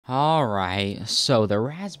Alright, so the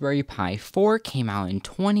Raspberry Pi 4 came out in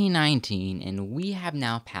 2019, and we have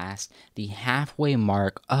now passed the halfway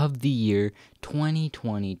mark of the year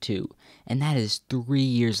 2022. And that is 3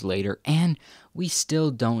 years later, and we still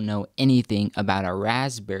don't know anything about a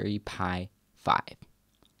Raspberry Pi 5.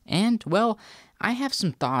 And, well, I have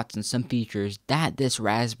some thoughts and some features that this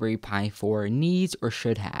Raspberry Pi 4 needs or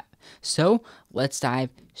should have. So, let's dive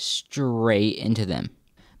straight into them.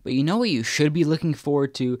 But you know what you should be looking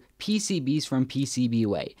forward to? PCBs from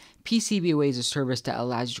PCBWay. PCBWay is a service that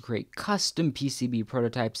allows you to create custom PCB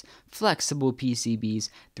prototypes, flexible PCBs,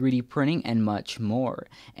 3D printing, and much more.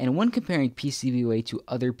 And when comparing PCBWay to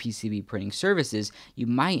other PCB printing services, you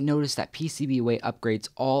might notice that PCBWay upgrades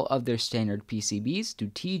all of their standard PCBs to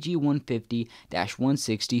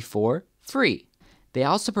TG150-160 for free. They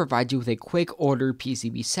also provide you with a quick order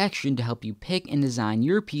PCB section to help you pick and design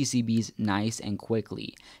your PCBs nice and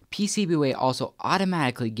quickly. PCBWay also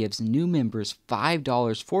automatically gives new members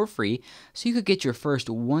 $5 for free, so you could get your first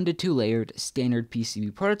 1 to 2 layered standard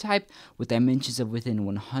PCB prototype with dimensions of within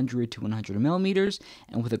 100 to 100 millimeters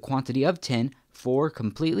and with a quantity of 10 for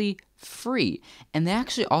completely free. And they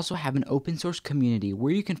actually also have an open source community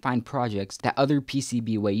where you can find projects that other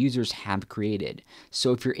PCBWay users have created.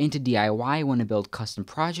 So if you're into DIY, want to build custom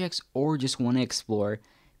projects, or just want to explore,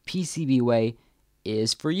 PCBWay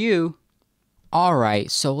is for you.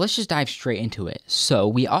 Alright, so let's just dive straight into it. So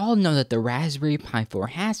we all know that the Raspberry Pi 4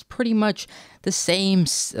 has pretty much the same,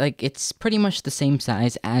 it's pretty much the same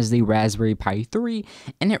size as the Raspberry Pi 3,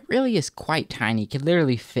 and it really is quite tiny. It can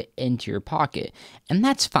literally fit into your pocket, and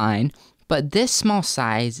that's fine. But this small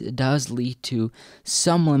size does lead to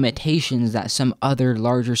some limitations that some other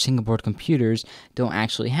larger single board computers don't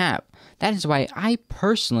actually have. That is why I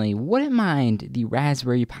personally wouldn't mind the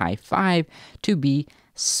Raspberry Pi 5 to be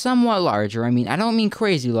somewhat larger. I mean, I don't mean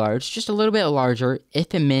crazy large, just a little bit larger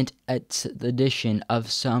if it meant the addition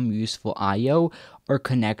of some useful I/O or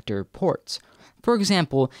connector ports. For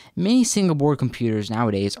example, many single board computers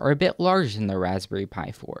nowadays are a bit larger than the Raspberry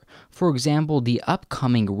Pi 4. For example, the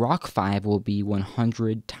upcoming Rock 5 will be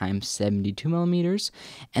 100 x 72 millimeters,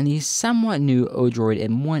 and the somewhat new Odroid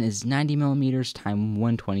M1 is 90 millimeters x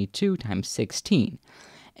 122 x 16.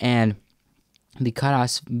 And the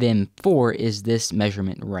Kadas Vim 4 is this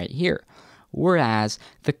measurement right here. Whereas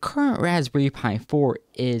the current Raspberry Pi 4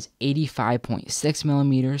 is 85.6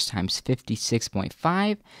 millimeters x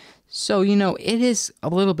 56.5. So, it is a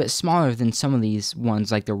little bit smaller than some of these ones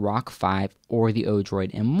like the Rock 5 or the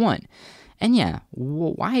Odroid M1. And yeah,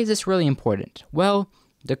 why is this really important? Well,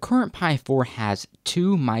 the current Pi 4 has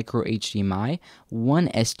 2 micro HDMI, 1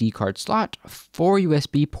 SD card slot, 4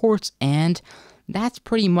 USB ports, and that's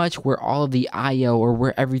pretty much where all of the I/O or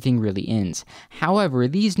where everything really ends. However,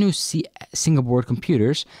 these new single board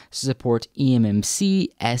computers support eMMC,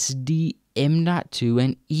 SD, M.2,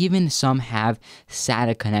 and even some have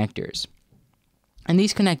SATA connectors. And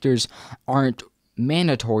these connectors aren't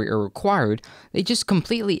mandatory or required, they just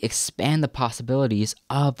completely expand the possibilities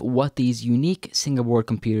of what these unique single board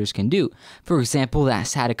computers can do. For example, that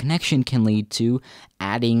SATA connection can lead to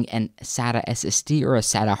adding an SATA SSD or a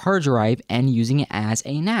SATA hard drive and using it as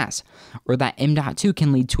a NAS. Or that M.2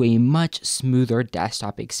 can lead to a much smoother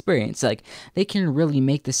desktop experience. They can really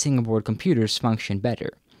make the single board computers function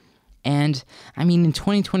better. And, I mean, in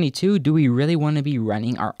 2022, do we really want to be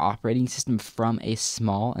running our operating system from a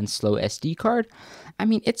small and slow SD card? I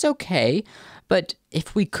mean, it's okay, but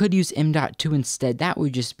if we could use M.2 instead, that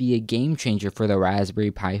would just be a game changer for the Raspberry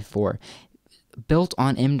Pi 4. Built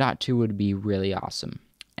on M.2 would be really awesome.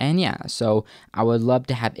 And yeah, so I would love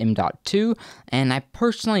to have M.2, and I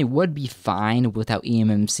personally would be fine without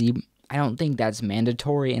eMMC. I don't think that's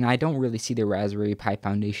mandatory, and I don't really see the Raspberry Pi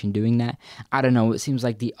Foundation doing that. I don't know, it seems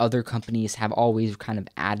like the other companies have always kind of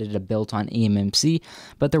added a built-on eMMC,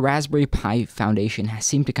 but the Raspberry Pi Foundation has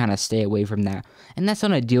seemed to kind of stay away from that, and that's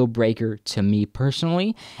not a deal breaker to me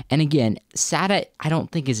personally. And again, SATA I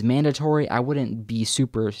don't think is mandatory. I wouldn't be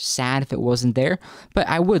super sad if it wasn't there, but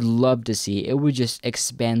I would love to see it. It would just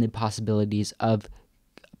expand the possibilities of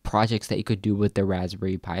projects that you could do with the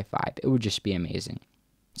Raspberry Pi 5. It would just be amazing.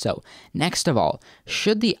 So, next of all,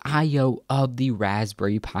 should the I/O of the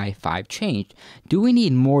Raspberry Pi 5 change? Do we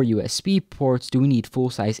need more USB ports? Do we need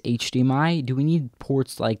full-size HDMI? Do we need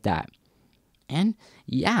ports like that? And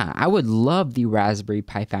yeah, I would love the Raspberry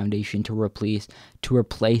Pi Foundation to replace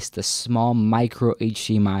the small micro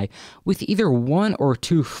HDMI with either 1 or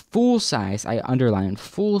 2 full-size, I underline,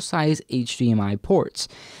 full-size HDMI ports.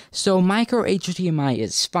 So micro HDMI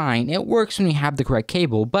is fine. It works when you have the correct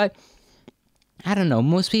cable, but I don't know,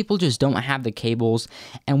 most people just don't have the cables,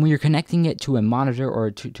 and when you're connecting it to a monitor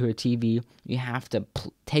or to a TV, you have to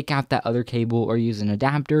take out that other cable or use an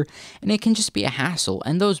adapter, and it can just be a hassle.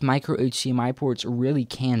 And those micro HDMI ports really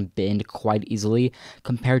can bend quite easily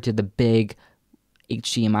compared to the big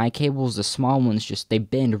HDMI cables. The small ones they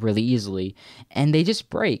bend really easily, and they just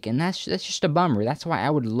break, and that's just a bummer. That's why I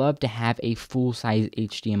would love to have a full-size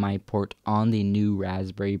HDMI port on the new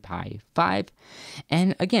Raspberry Pi 5.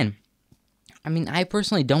 And again, I mean, I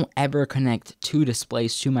personally don't ever connect two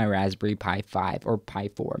displays to my Raspberry Pi 5 or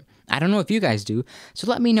Pi 4. I don't know if you guys do, so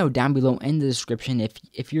let me know down below in the description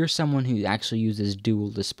if you're someone who actually uses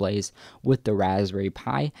dual displays with the Raspberry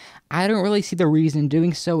Pi. I don't really see the reason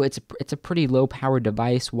doing so. It's a pretty low-power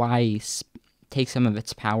device. Why take some of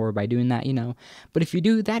its power by doing that, But if you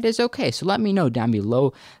do, that is okay. So let me know down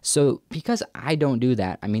below. So because I don't do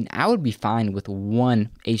that, I mean, I would be fine with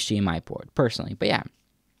one HDMI port personally, but yeah.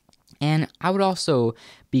 And I would also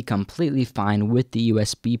be completely fine with the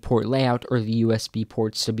USB port layout or the USB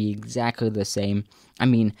ports to be exactly the same. I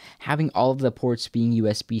mean, having all of the ports being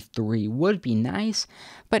USB 3 would be nice,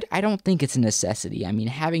 but I don't think it's a necessity. I mean,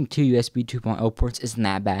 having two USB 2.0 ports isn't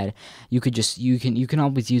that bad. You can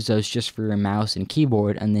always use those just for your mouse and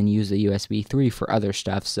keyboard, and then use the USB 3 for other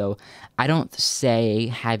stuff. So I don't say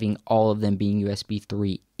having all of them being USB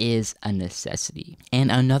 3 is a necessity. And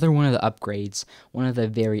another one of the upgrades, one of the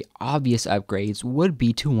very obvious upgrades, would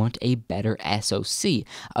be to want a better SoC,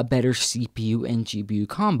 a better CPU and GPU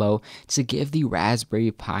combo to give the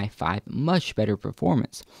Raspberry Pi 5 much better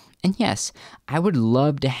performance. And yes, I would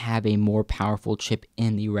love to have a more powerful chip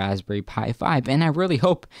in the Raspberry Pi 5, and I really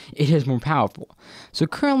hope it is more powerful. So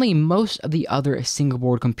currently, most of the other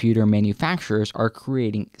single-board computer manufacturers are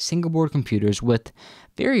creating single-board computers with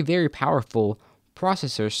very, very powerful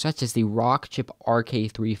processors such as the Rockchip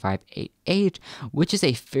RK3588, which is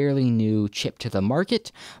a fairly new chip to the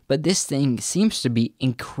market, but this thing seems to be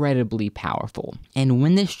incredibly powerful. And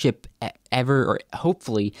when this chip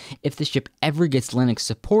hopefully, if this chip ever gets Linux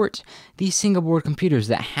support, these single board computers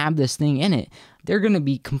that have this thing in it, they're going to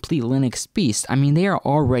be complete Linux beasts. I mean, they are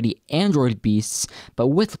already Android beasts, but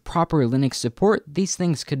with proper Linux support, these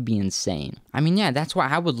things could be insane. I mean, yeah, that's why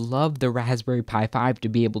I would love the Raspberry Pi 5 to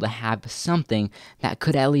be able to have something that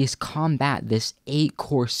could at least combat this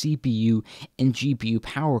 8-core CPU and GPU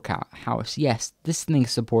powerhouse. Yes, this thing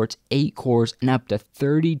supports 8 cores and up to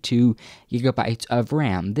 32 gigabytes of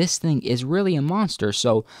RAM. This thing is really a monster,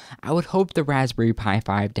 so I would hope the Raspberry Pi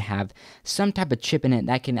 5 to have some type of chip in it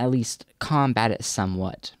that can at least combat it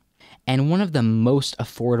somewhat. And one of the most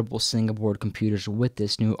affordable single board computers with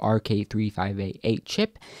this new RK3588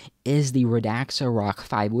 chip is the Redaxa Rock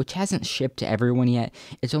 5, which hasn't shipped to everyone yet.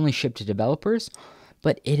 It's only shipped to developers,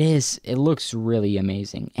 but it looks really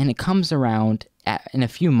amazing, and it comes around in a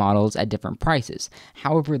few models at different prices.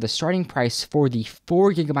 However, the starting price for the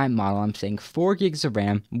 4GB model, I'm saying 4 gigs of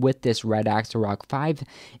RAM with this Redaxa Rock 5,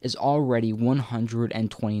 is already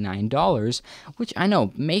 $129, which I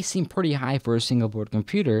know may seem pretty high for a single board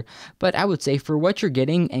computer, but I would say for what you're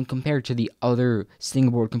getting and compared to the other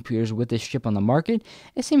single board computers with this chip on the market,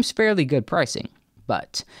 it seems fairly good pricing.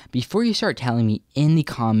 But before you start telling me in the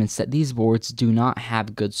comments that these boards do not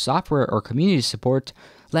have good software or community support,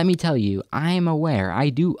 let me tell you, I am aware. I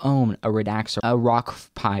do own a Rock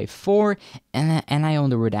Pi 4, and I own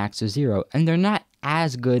the Redaxa Zero, and they're not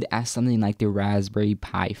as good as something like the Raspberry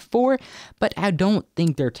Pi 4, but I don't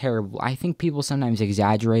think they're terrible. I think people sometimes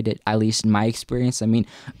exaggerate it, at least in my experience. I mean,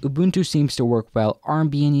 Ubuntu seems to work well.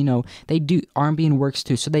 Armbian, Armbian works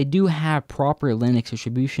too, so they do have proper Linux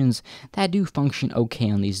distributions that do function okay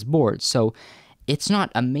on these boards. So it's not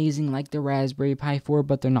amazing like the Raspberry Pi 4,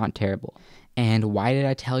 but they're not terrible. And why did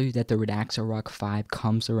I tell you that the Redaxa Rock 5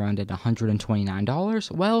 comes around at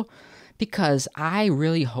 $129? Well, because I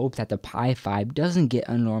really hope that the Pi 5 doesn't get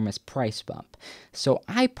an enormous price bump. So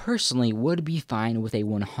I personally would be fine with a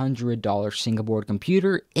 $100 single board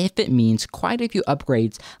computer if it means quite a few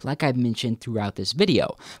upgrades like I've mentioned throughout this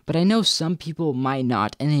video. But I know some people might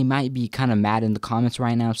not, and they might be kind of mad in the comments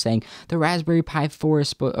right now saying the Raspberry Pi 4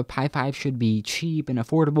 Pi 5 should be cheap and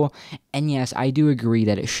affordable, and yes, I do agree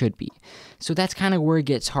that it should be. So that's kind of where it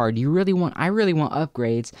gets hard. I really want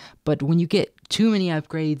upgrades, but when you get too many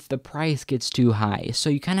upgrades, the price gets too high. So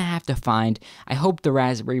you kind of have to I hope the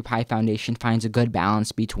Raspberry Pi Foundation finds a good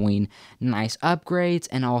balance between nice upgrades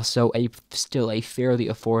and also still a fairly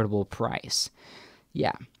affordable price.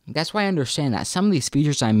 Yeah, that's why I understand that some of these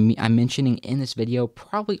features I'm mentioning in this video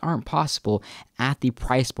probably aren't possible at the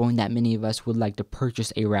price point that many of us would like to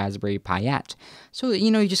purchase a Raspberry Pi at. So,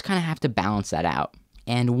 you just kind of have to balance that out.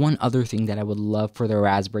 And one other thing that I would love for the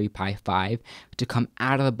Raspberry Pi 5 to come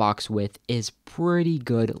out of the box with is pretty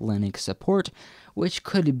good Linux support, which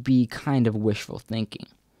could be kind of wishful thinking.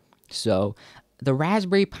 So the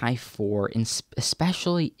Raspberry Pi 4,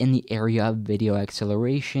 especially in the area of video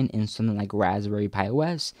acceleration in something like Raspberry Pi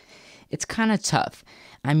OS, it's kind of tough.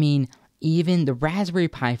 I mean, even the Raspberry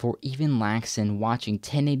Pi 4 even lacks in watching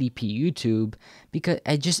 1080p YouTube, because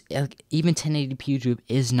even 1080p YouTube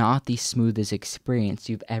is not the smoothest experience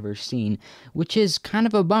you've ever seen, which is kind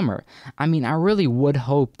of a bummer. I mean, I really would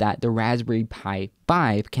hope that the Raspberry Pi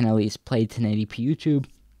 5 can at least play 1080p YouTube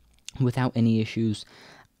without any issues.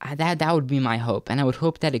 That would be my hope, and I would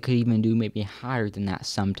hope that it could even do maybe higher than that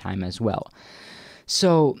sometime as well.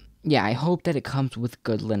 So yeah, I hope that it comes with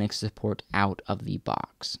good Linux support out of the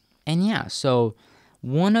box. And yeah, so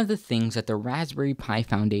one of the things that the Raspberry Pi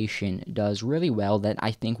Foundation does really well that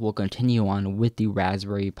I think will continue on with the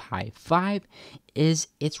Raspberry Pi 5 is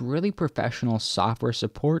its really professional software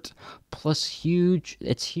support, plus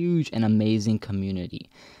its huge and amazing community.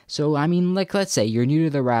 So, I mean, like, let's say you're new to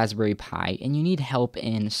the Raspberry Pi and you need help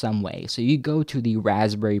in some way. So you go to the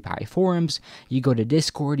Raspberry Pi forums, you go to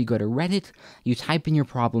Discord, you go to Reddit, you type in your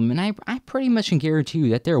problem, and I pretty much can guarantee you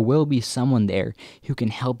that there will be someone there who can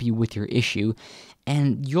help you with your issue,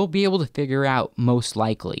 and you'll be able to figure out most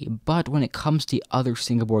likely. But when it comes to other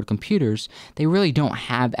single board computers, they really don't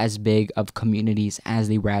have as big of communities as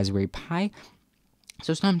the Raspberry Pi,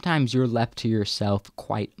 so sometimes you're left to yourself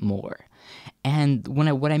quite more. And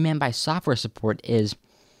what I meant by software support is,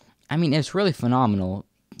 I mean, it's really phenomenal.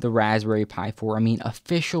 The Raspberry Pi 4, I mean,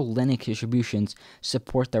 official Linux distributions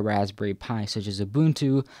support the Raspberry Pi, such as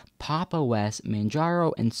Ubuntu, Pop! OS,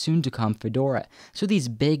 Manjaro, and soon-to-come Fedora. So these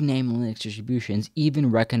big-name Linux distributions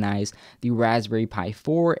even recognize the Raspberry Pi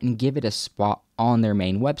 4 and give it a spot on their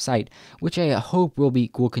main website, which I hope will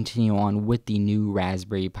continue on with the new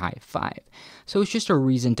Raspberry Pi 5. So it's just a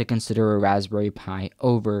reason to consider a Raspberry Pi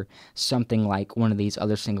over something like one of these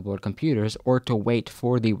other single-board computers, or to wait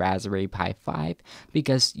for the Raspberry Pi 5,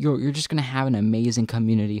 because you're just going to have an amazing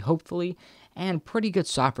community, hopefully, and pretty good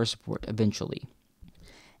software support eventually.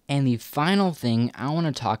 And the final thing I want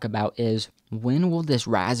to talk about is, when will this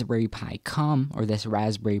Raspberry Pi come, or this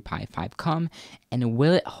Raspberry Pi 5 come, and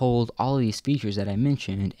will it hold all of these features that I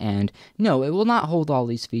mentioned? And no, it will not hold all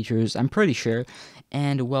these features, I'm pretty sure.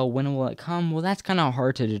 And well, when will it come? Well, that's kind of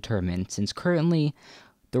hard to determine, since currently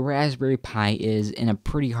the Raspberry Pi is in a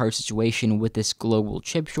pretty hard situation with this global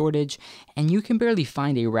chip shortage, and you can barely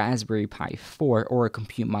find a Raspberry Pi 4 or a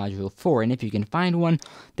Compute Module 4, and if you can find one,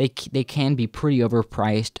 they can be pretty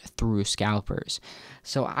overpriced through scalpers.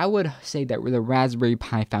 So I would say that the Raspberry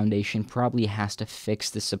Pi Foundation probably has to fix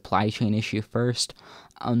the supply chain issue first,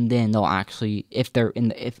 and then they'll actually, if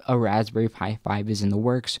a Raspberry Pi 5 is in the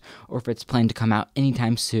works, or if it's planned to come out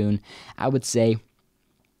anytime soon, I would say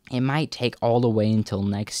it might take all the way until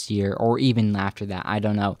next year, or even after that, I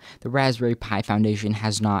don't know. The Raspberry Pi Foundation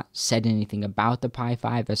has not said anything about the Pi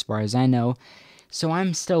 5 as far as I know, so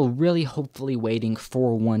I'm still really hopefully waiting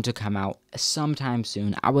for one to come out sometime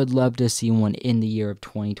soon. I would love to see one in the year of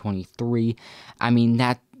 2023. I mean,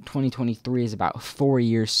 that 2023 is about 4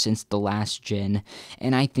 years since the last gen,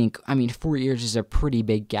 and I think, 4 years is a pretty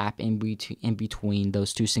big gap in between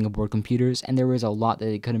those two single board computers, and there is a lot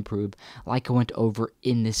that it could improve, like I went over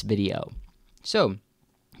in this video. So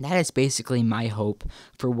that is basically my hope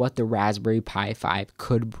for what the Raspberry Pi 5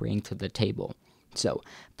 could bring to the table. So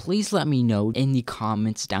please let me know in the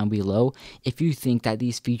comments down below if you think that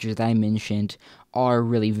these features that I mentioned are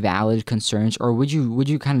really valid concerns, or would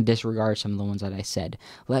you kind of disregard some of the ones that I said.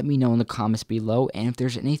 Let me know in the comments below, and if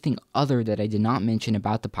there's anything other that I did not mention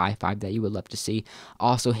about the Pi 5 that you would love to see,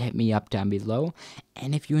 also hit me up down below.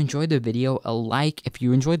 And if you enjoyed the video, a like. If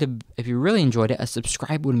you really enjoyed it, a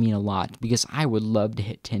subscribe would mean a lot, because I would love to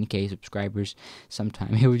hit 10K subscribers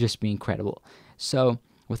sometime. It would just be incredible. So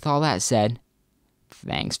with all that said,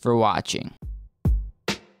 thanks for watching.